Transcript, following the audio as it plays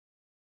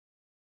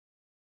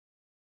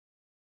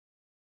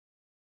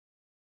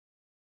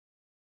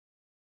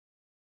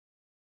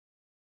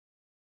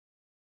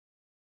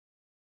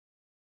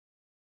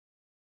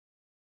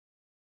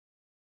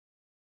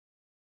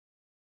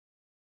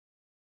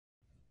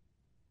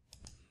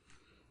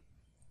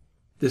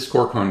This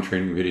Corecon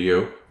training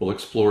video will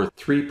explore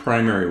 3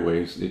 primary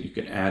ways that you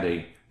can add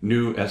a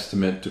new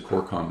estimate to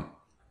Corecon.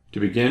 To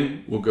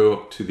begin, we'll go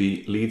up to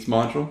the Leads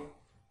module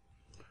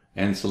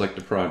and select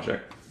a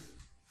project.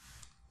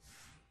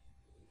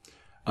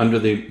 Under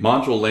the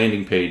module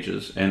landing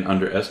pages and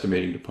under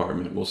Estimating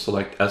department, we'll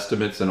select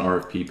Estimates and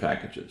RFP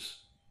packages.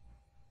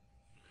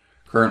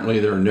 Currently,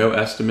 there are no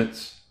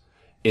estimates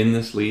in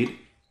this lead,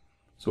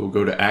 so we'll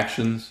go to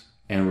Actions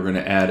and we're going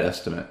to add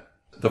estimate.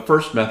 The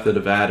first method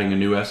of adding a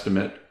new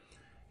estimate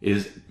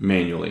is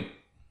manually.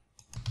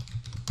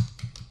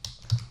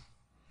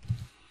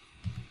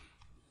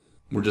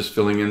 We're just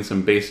filling in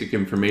some basic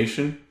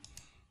information.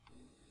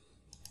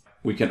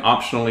 We can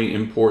optionally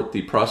import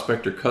the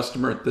prospect or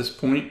customer at this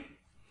point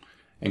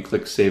and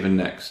click Save and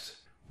Next.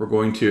 We're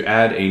going to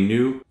add a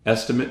new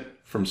estimate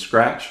from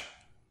scratch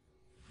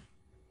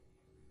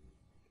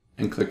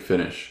and click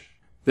Finish.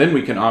 Then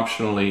we can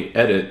optionally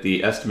edit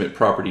the estimate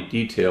property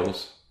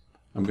details.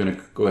 I'm going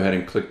to go ahead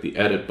and click the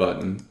Edit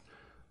button.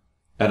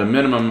 At a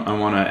minimum, I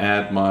want to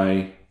add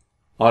my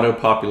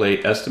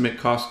auto-populate estimate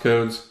cost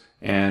codes,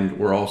 and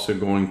we're also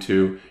going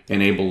to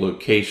enable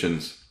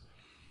locations.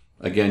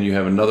 Again, you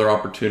have another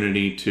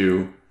opportunity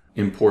to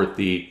import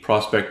the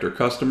prospect or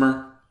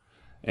customer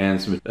and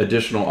some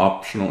additional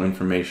optional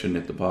information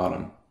at the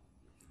bottom.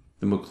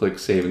 Then we'll click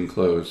Save and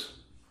Close.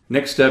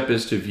 Next step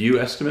is to view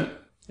estimate,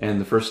 and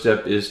the first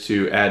step is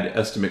to add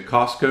estimate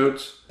cost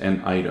codes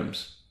and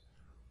items.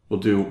 We'll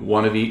do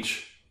one of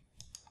each.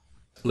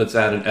 Let's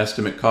add an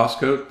estimate cost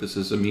code. This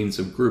is a means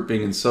of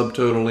grouping and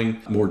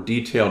subtotaling more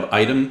detailed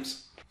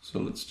items. So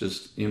let's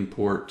just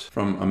import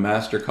from a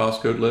master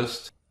cost code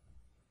list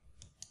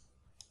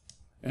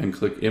and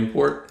click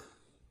Import.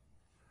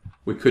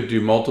 We could do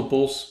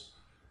multiples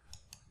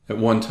at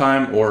one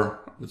time,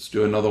 or let's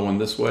do another one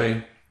this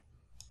way.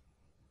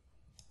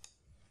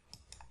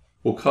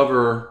 We'll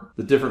cover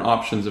the different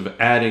options of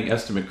adding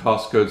estimate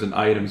cost codes and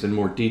items in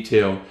more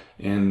detail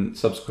in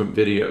subsequent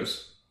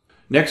videos.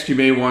 Next, you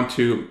may want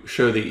to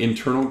show the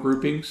internal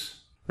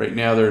groupings. Right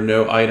now there are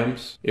no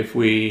items. If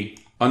we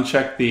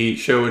uncheck the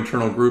Show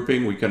Internal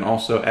Grouping, we can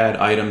also add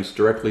items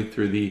directly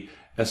through the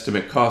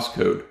estimate cost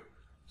code.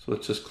 So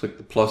let's just click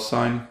the plus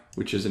sign,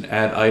 which is an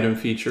Add Item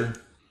feature.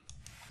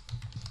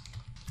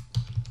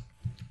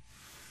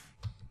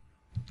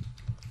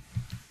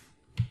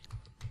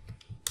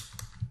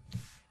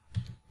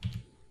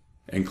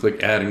 And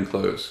click Add and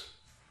Close.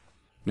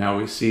 Now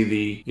we see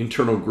the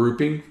internal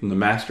grouping from the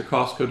master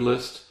cost code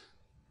list.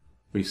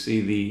 We see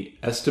the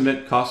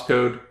estimate cost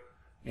code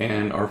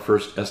and our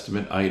first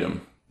estimate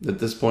item. At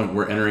this point,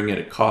 we're entering it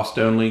at cost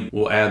only.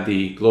 We'll add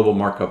the global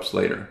markups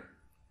later.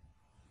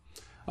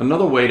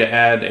 Another way to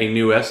add a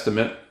new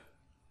estimate,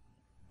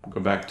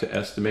 go back to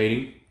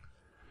Estimating,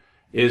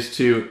 is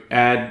to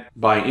add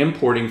by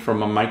importing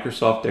from a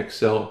Microsoft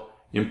Excel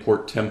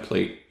import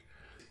template.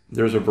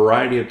 There's a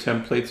variety of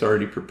templates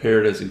already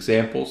prepared as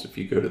examples. If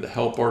you go to the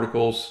Help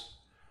articles,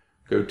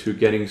 go to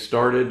Getting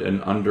Started,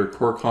 and under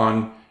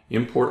Corecon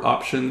Import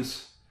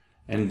Options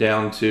and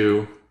down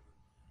to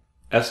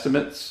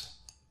Estimates,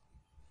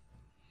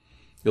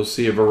 you'll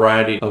see a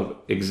variety of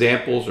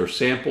examples or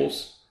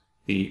samples.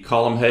 The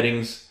column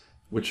headings,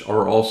 which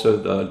are also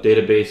the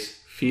database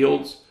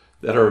fields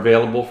that are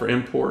available for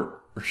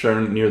import, are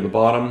shown near the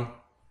bottom.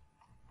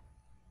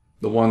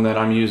 The one that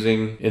I'm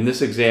using in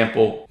this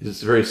example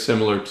is very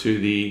similar to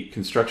the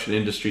Construction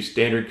Industry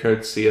Standard Code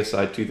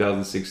CSI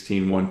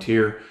 2016 one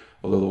tier,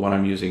 although the one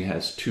I'm using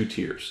has 2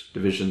 tiers,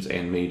 divisions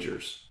and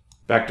majors.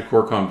 Back to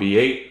Corecon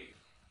V8.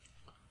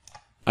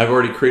 I've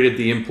already created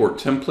the import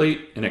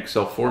template in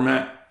Excel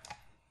format.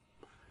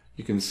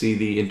 You can see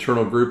the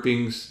internal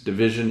groupings,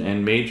 division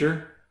and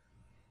major.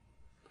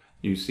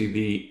 You see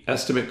the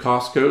estimate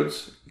cost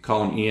codes,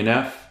 column E and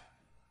F.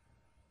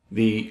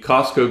 The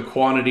cost code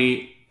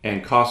quantity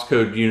and cost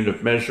code unit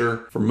of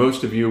measure for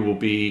most of you will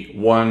be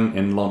 1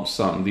 and lump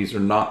sum. These are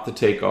not the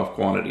takeoff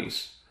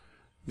quantities.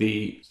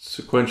 The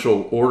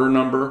sequential order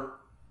number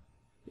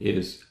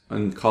is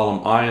in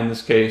column I in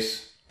this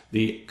case.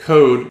 The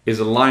code is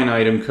a line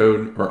item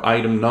code or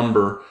item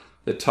number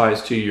that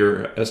ties to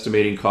your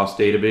estimating cost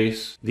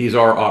database. These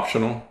are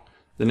optional.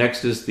 The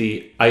next is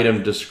the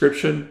item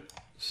description.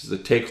 This is the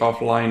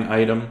takeoff line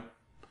item,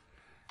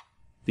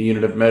 the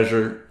unit of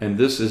measure, and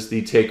this is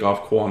the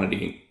takeoff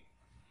quantity.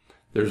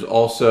 There's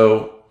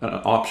also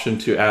an option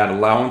to add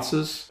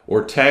allowances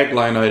or tag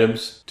line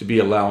items to be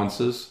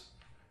allowances.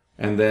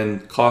 And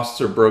then costs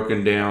are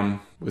broken down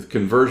with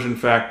conversion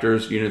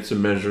factors, units of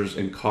measures,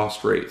 and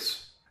cost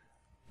rates.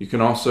 You can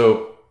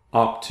also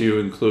opt to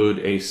include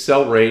a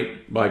sell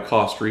rate by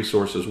cost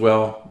resource as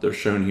well. They're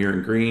shown here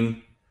in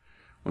green.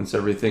 Once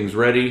everything's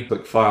ready,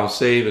 click File,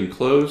 Save, and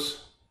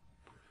Close.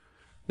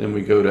 Then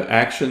we go to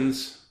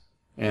Actions,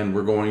 and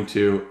we're going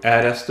to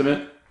add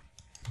estimate.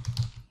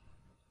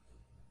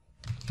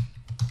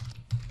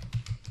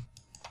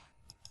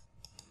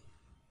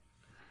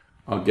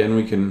 Again,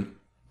 we can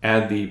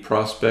add the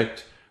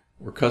prospect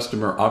or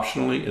customer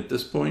optionally at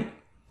this point.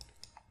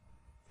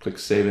 Click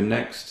Save and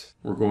Next.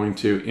 We're going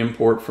to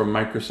import from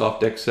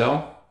Microsoft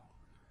Excel.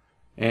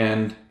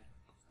 and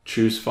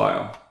choose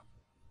File.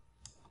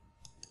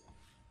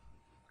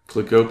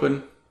 Click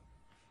Open.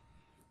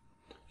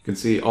 You can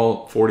see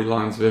all 40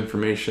 lines of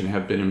information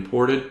have been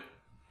imported.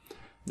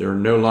 There are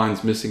no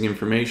lines missing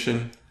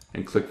information,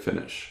 and click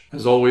Finish.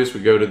 As always,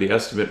 we go to the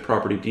estimate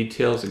property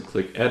details and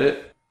click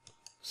Edit.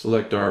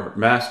 Select our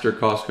master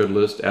cost code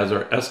list as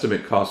our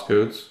estimate cost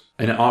codes,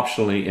 and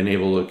optionally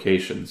enable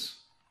locations.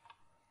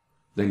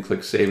 Then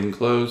click Save and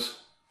Close,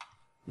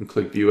 and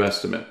click View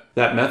Estimate.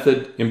 That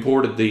method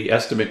imported the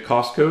estimate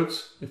cost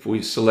codes. If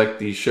we select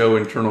the Show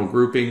Internal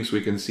Groupings,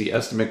 we can see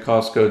estimate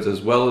cost codes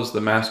as well as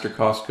the master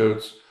cost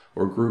codes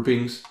or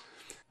groupings.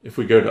 If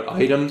we go to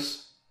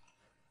Items,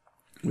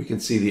 we can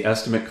see the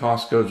estimate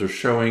cost codes are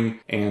showing,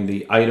 and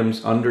the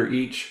items under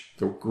each,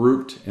 they're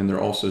grouped and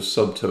they're also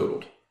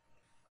subtotaled.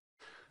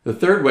 The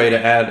third way to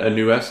add a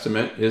new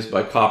estimate is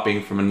by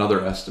copying from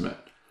another estimate.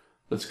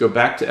 Let's go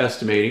back to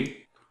estimating.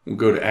 We'll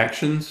go to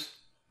Actions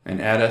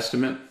and Add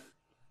Estimate.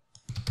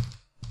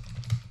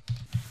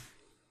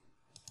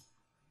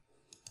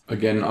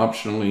 Again,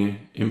 optionally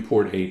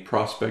import a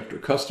prospect or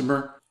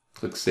customer.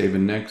 Click Save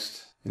and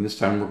Next. And this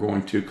time we're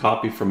going to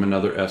copy from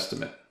another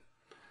estimate.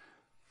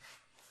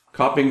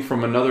 Copying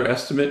from another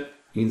estimate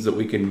means that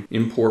we can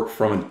import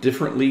from a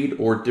different lead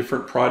or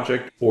different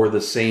project or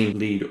the same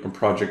lead or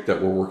project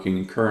that we're working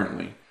in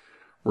currently.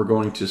 We're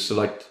going to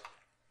select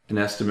an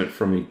estimate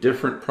from a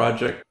different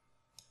project.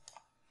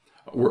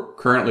 We're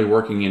currently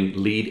working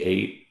in lead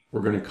 8.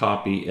 We're going to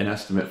copy an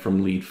estimate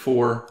from lead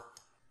 4.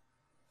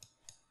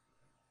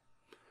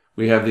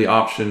 We have the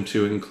option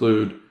to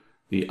include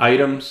the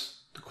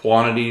items, the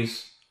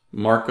quantities,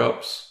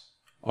 markups,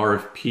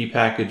 RFP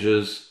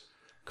packages,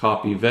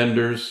 copy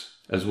vendors,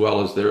 as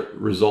well as their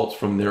results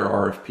from their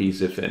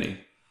RFPs, if any,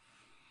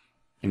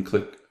 and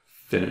click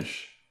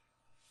Finish.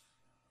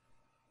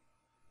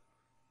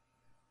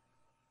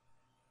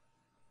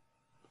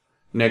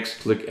 Next,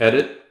 click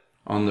Edit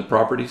on the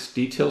Properties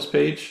Details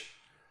page.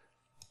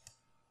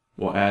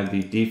 We'll add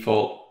the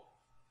default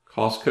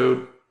cost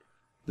code.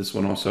 This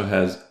one also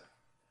has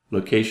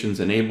locations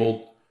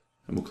enabled,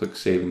 and we'll click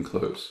Save and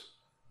Close.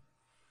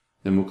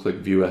 Then we'll click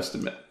View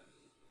Estimate.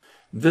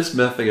 This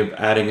method of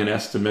adding an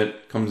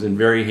estimate comes in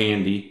very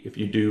handy if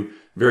you do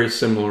very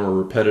similar or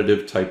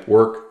repetitive type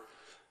work.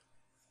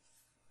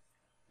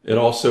 It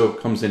also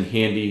comes in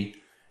handy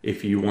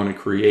if you want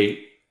to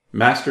create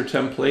master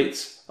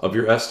templates of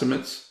your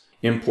estimates,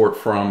 import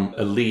from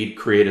a lead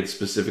created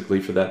specifically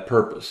for that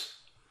purpose.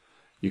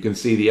 You can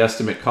see the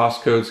estimate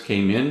cost codes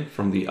came in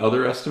from the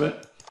other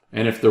estimate,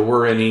 and if there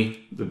were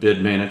any, the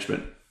bid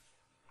management.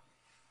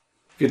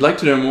 If you'd like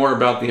to know more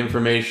about the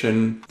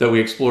information that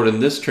we explored in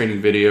this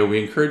training video,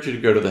 we encourage you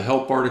to go to the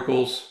help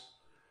articles,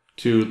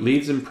 to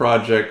leads and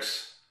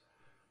projects,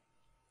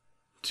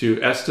 to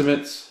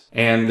estimates,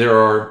 and there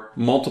are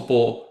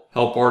multiple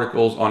help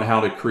articles on how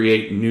to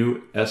create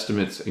new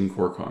estimates in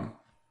Corecon.